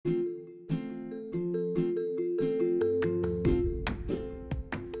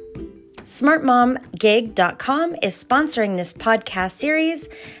SmartMomGig.com is sponsoring this podcast series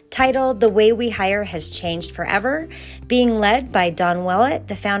titled The Way We Hire Has Changed Forever, being led by Don Wellett,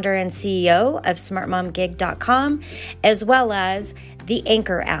 the founder and CEO of SmartMomGig.com, as well as the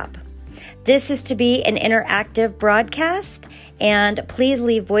Anchor app. This is to be an interactive broadcast, and please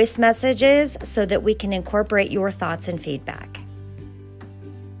leave voice messages so that we can incorporate your thoughts and feedback.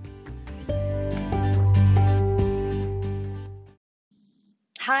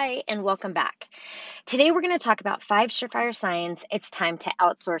 Hi, and welcome back. Today, we're going to talk about 5 surefire signs it's time to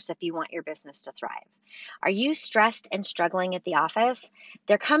outsource if you want your business to thrive. Are you stressed and struggling at the office?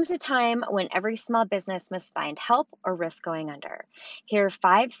 There comes a time when every small business must find help or risk going under. Here are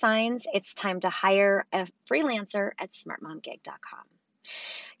 5 signs it's time to hire a freelancer at smartmomgig.com.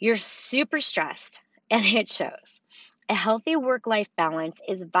 You're super stressed, and it shows. A healthy work-life balance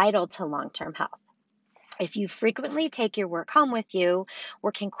is vital to long-term health. If you frequently take your work home with you,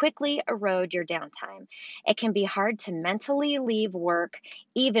 work can quickly erode your downtime. It can be hard to mentally leave work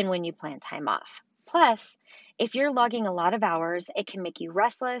even when you plan time off. Plus, if you're logging a lot of hours, it can make you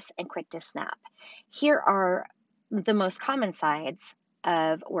restless and quick to snap. Here are the most common signs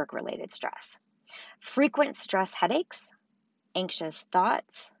of work-related stress. Frequent stress headaches, anxious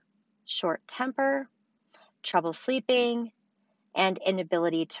thoughts, short temper, trouble sleeping, and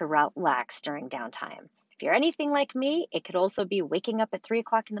inability to relax during downtime. If you're anything like me, it could also be waking up at 3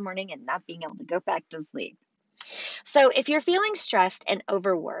 o'clock in the morning and not being able to go back to sleep. So if you're feeling stressed and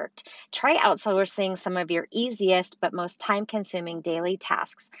overworked, try outsourcing some of your easiest but most time-consuming daily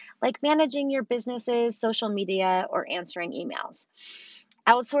tasks, like managing your business's social media or answering emails.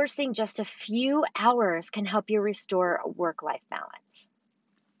 Outsourcing just a few hours can help you restore a work-life balance.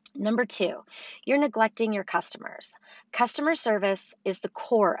 Number 2, you're neglecting your customers. Customer service is the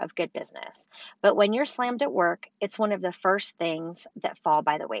core of good business, but when you're slammed at work, it's one of the first things that fall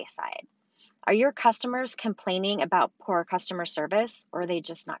by the wayside. Are your customers complaining about poor customer service, or are they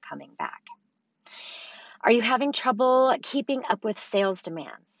just not coming back? Are you having trouble keeping up with sales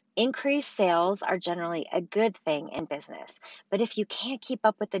demands? Increased sales are generally a good thing in business, but if you can't keep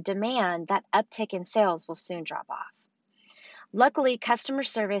up with the demand, that uptick in sales will soon drop off. Luckily, customer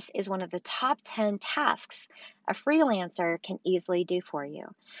service is one of the top 10 tasks a freelancer can easily do for you.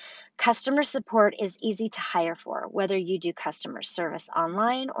 Customer support is easy to hire for, whether you do customer service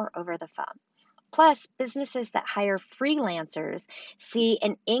online or over the phone. Plus, businesses that hire freelancers see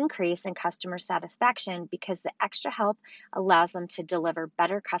an increase in customer satisfaction because the extra help allows them to deliver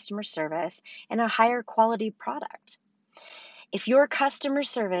better customer service and a higher quality product. If your customer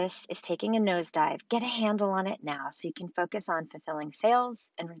service is taking a nosedive, get a handle on it now so you can focus on fulfilling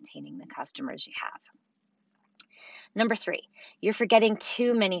sales and retaining the customers you have. Number 3, you're forgetting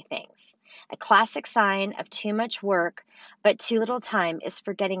too many things. A classic sign of too much work but too little time is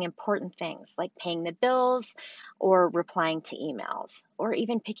forgetting important things like paying the bills or replying to emails or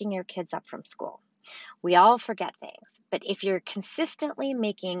even picking your kids up from school. We all forget things, but if you're consistently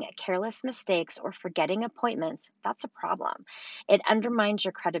making careless mistakes or forgetting appointments, that's a problem. It undermines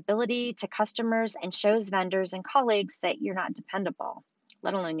your credibility to customers and shows vendors and colleagues that you're not dependable,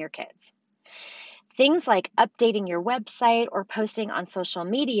 let alone your kids. Things like updating your website or posting on social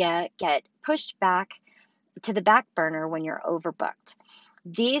media get pushed back to the back burner when you're overbooked.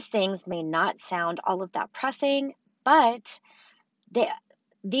 These things may not sound all of that pressing, but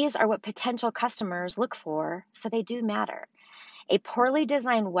these are what potential customers look for, so they do matter. A poorly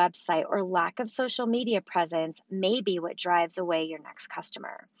designed website or lack of social media presence may be what drives away your next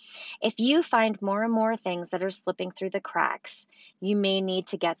customer. If you find more and more things that are slipping through the cracks, you may need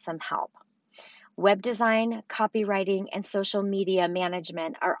to get some help. Web design, copywriting, and social media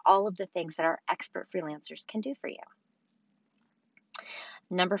management are all of the things that our expert freelancers can do for you.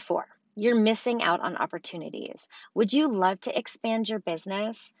 Number 4. You're missing out on opportunities. Would you love to expand your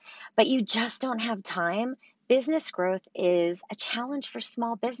business, but you just don't have time? Business growth is a challenge for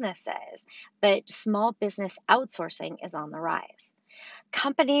small businesses, but small business outsourcing is on the rise.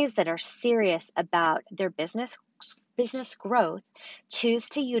 Companies that are serious about their business growth choose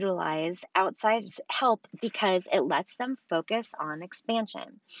to utilize outside help because it lets them focus on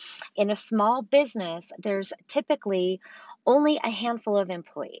expansion. In a small business, there's typically only a handful of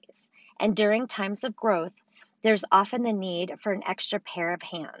employees. And during times of growth, there's often the need for an extra pair of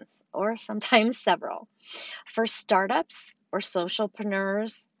hands, or sometimes several. For startups or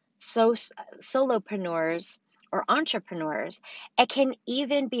solopreneurs or entrepreneurs, it can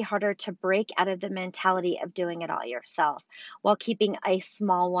even be harder to break out of the mentality of doing it all yourself, while keeping a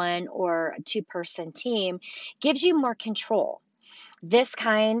small one or 2-person team gives you more control. This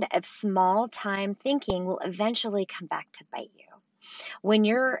kind of small time thinking will eventually come back to bite you. When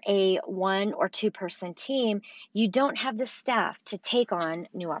you're a 1 or 2 person team, you don't have the staff to take on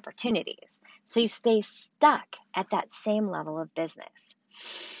new opportunities. So you stay stuck at that same level of business.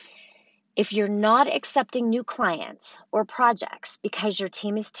 If you're not accepting new clients or projects because your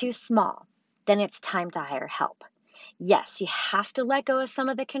team is too small, then it's time to hire help. Yes, you have to let go of some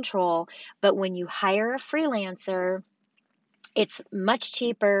of the control, but when you hire a freelancer, it's much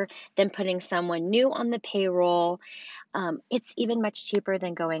cheaper than putting someone new on the payroll. It's even much cheaper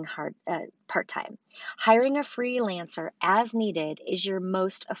than going part-time. Hiring a freelancer as needed is your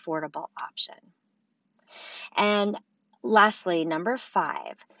most affordable option. And lastly, number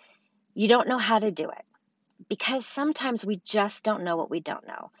 5, you don't know how to do it, because sometimes we just don't know what we don't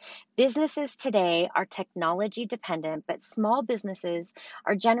know. Businesses today are technology dependent, but small businesses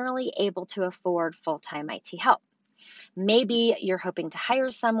are generally able to afford full-time IT help. Maybe you're hoping to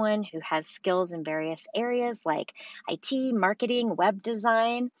hire someone who has skills in various areas like IT, marketing, web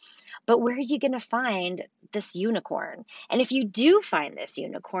design, but where are you going to find this unicorn? And if you do find this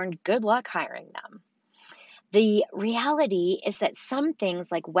unicorn, good luck hiring them. The reality is that some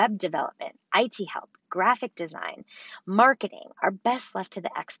things like web development, IT help, graphic design, marketing are best left to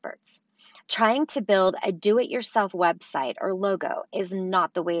the experts. Trying to build a do-it-yourself website or logo is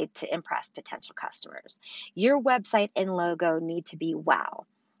not the way to impress potential customers. Your website and logo need to be wow.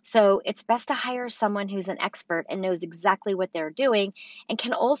 So it's best to hire someone who's an expert and knows exactly what they're doing and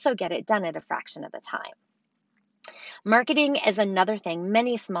can also get it done at a fraction of the time. Marketing is another thing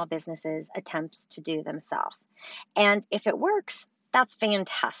many small businesses attempt to do themselves. And if it works, that's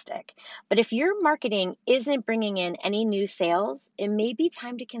fantastic. But if your marketing isn't bringing in any new sales, it may be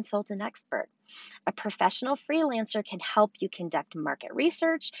time to consult an expert. A professional freelancer can help you conduct market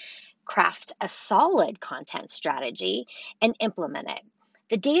research, craft a solid content strategy, and implement it.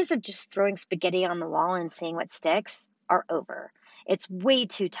 The days of just throwing spaghetti on the wall and seeing what sticks are over. It's way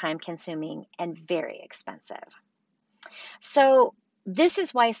too time-consuming and very expensive. So this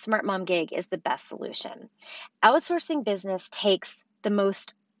is why Smart Mom Gig is the best solution. Outsourcing business takes the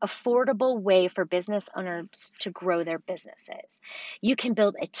most affordable way for business owners to grow their businesses. You can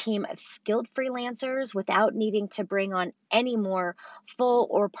build a team of skilled freelancers without needing to bring on any more full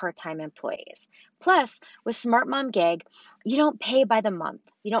or part-time employees. Plus, with Smart Mom Gig, you don't pay by the month,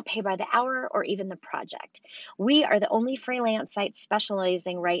 you don't pay by the hour or even the project. We are the only freelance site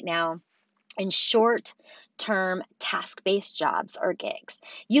specializing right now in short-term task-based jobs or gigs.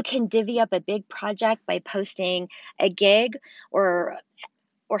 You can divvy up a big project by posting a gig or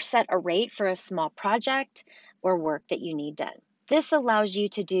set a rate for a small project or work that you need done. This allows you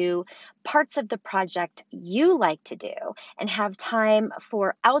to do parts of the project you like to do and have time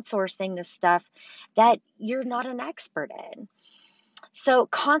for outsourcing the stuff that you're not an expert in. So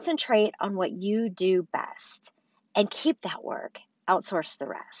concentrate on what you do best and keep that work, outsource the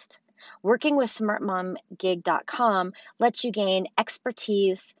rest. Working with smartmomgig.com lets you gain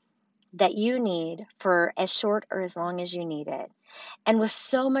expertise that you need for as short or as long as you need it. And with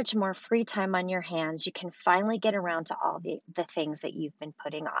so much more free time on your hands, you can finally get around to all the things that you've been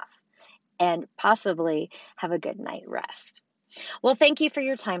putting off and possibly have a good night rest. Well, thank you for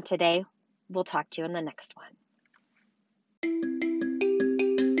your time today. We'll talk to you in the next one.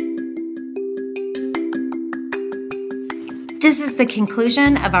 This is the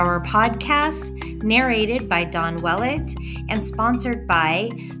conclusion of our podcast, narrated by Dawn Wellett and sponsored by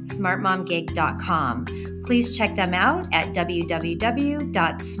smartmomgig.com. Please check them out at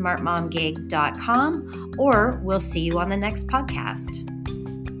www.smartmomgig.com, or we'll see you on the next podcast.